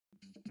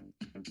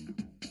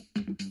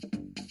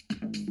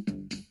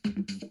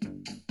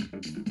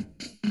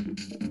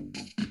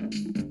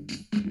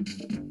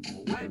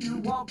When you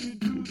walked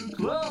into the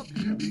club,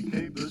 you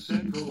became the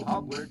central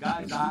hub where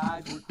guys'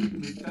 eyes were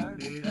quickly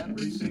turning.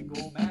 Every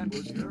single man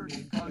was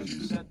yearning, cause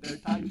you set their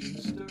tight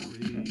jeans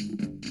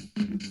stirring.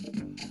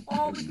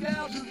 All the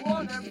gals who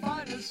wore their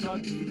finest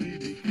suddenly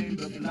became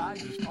the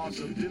blindest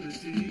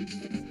possibility.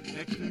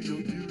 Next to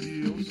your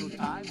beauty, oh so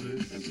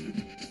timeless.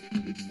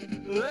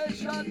 They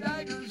shot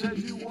daggers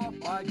as you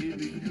walked by,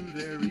 giving you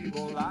their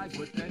evil eyes.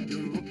 But then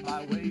you looked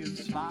my way and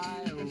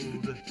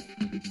smiled,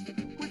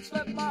 which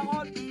left my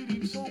heart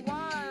beating so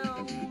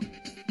wild.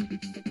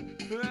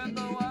 And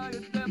though I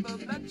had never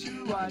met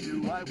you, I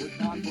knew I would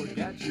not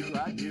forget you.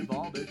 I'd give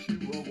all that you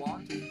were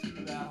wanting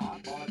to that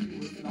hot body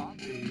was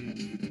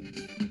flaunting.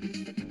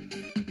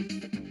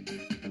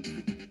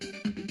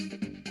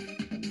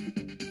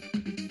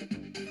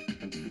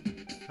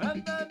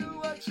 And I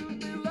knew I'd soon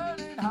be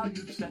learning how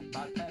you'd set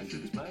my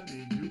passions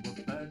burning. You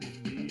were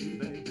burning me,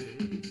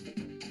 baby,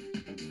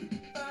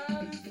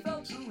 and it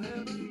felt so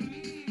heavenly.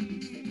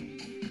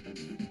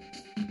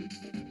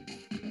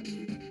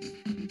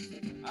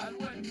 And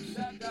when you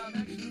sat down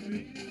next to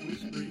me,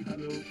 whispering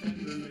hello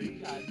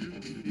tenderly, I knew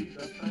we'd be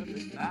the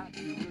perfect match.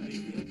 You were the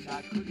itch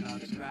I could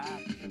not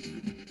scratch.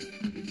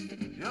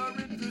 Your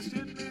interest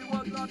in me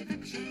was not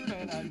fiction,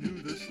 and I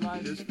knew the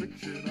slightest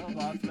friction of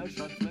our flesh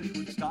on flesh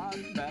would start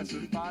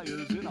massive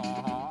fires in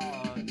our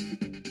hearts.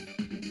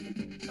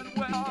 And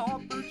when I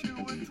offered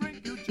you a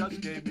drink, you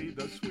just gave me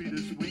the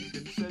sweetest wink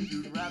and said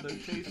you'd rather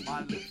taste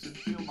my lips and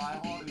feel my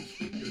heart as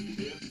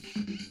fingertips.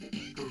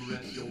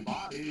 Caress your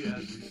body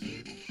as we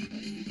slip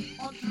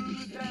onto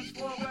the dance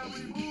floor where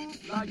we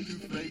moved like two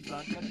flames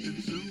unkept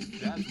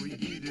consumed as we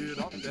heated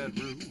up that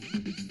room.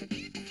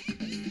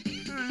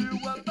 You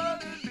were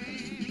burning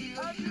me,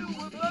 and you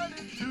were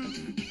burning too,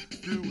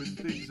 doing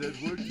things that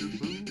were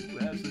taboo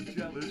as the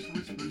jealous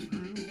whispers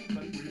grew.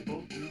 But we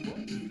both knew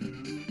what to do.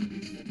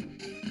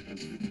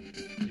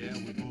 Yeah,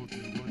 we both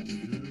knew what to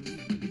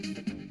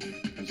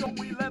do. So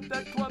we left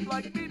that club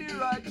like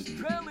meteorites,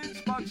 trailing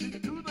sparks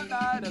into the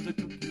night as I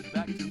took you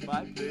back to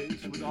my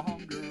place with a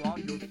hunger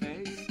on your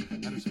face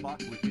and a spark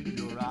within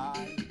your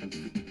eye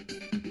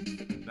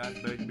that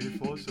begged me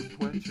for some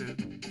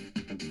quenching.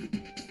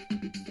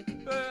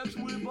 As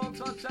we both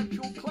sought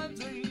sexual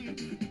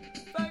cleansing,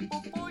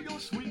 thankful for your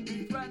sweet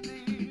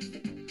befriending.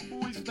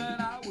 We spent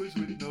hours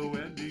with no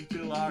ending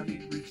till our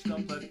heat reached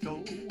a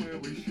plateau where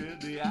we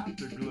shared the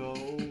afterglow,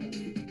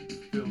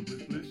 filled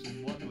with bliss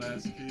and one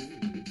last kiss.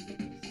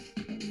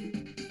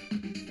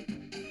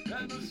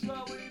 And the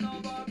slowing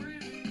of our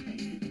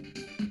breathing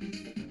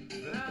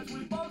as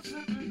we both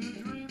slipped into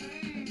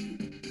dreaming,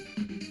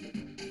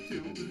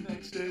 till the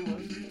next day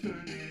was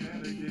returning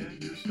and again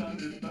you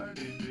started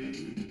burning me.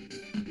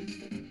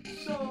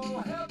 So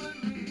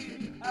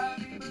heavenly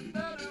and even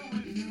better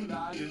with you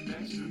lying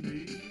next to me.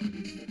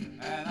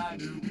 And I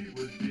knew we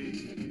would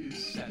be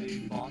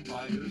setting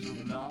bonfires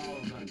of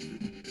love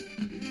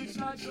each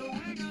night so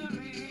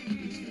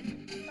eagerly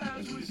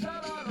as we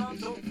set our love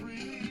so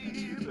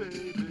free,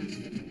 baby,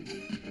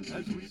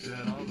 as we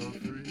set our love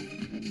free.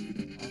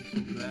 I'm so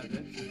glad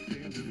that you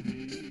came to me,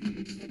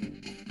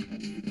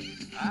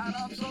 and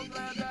I'm so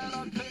glad that I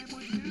came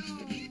with you.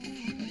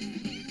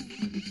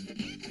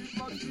 It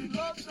must be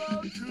love so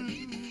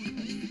true,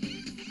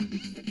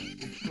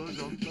 because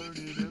I'm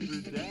burning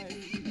every day.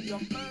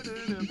 I'm burning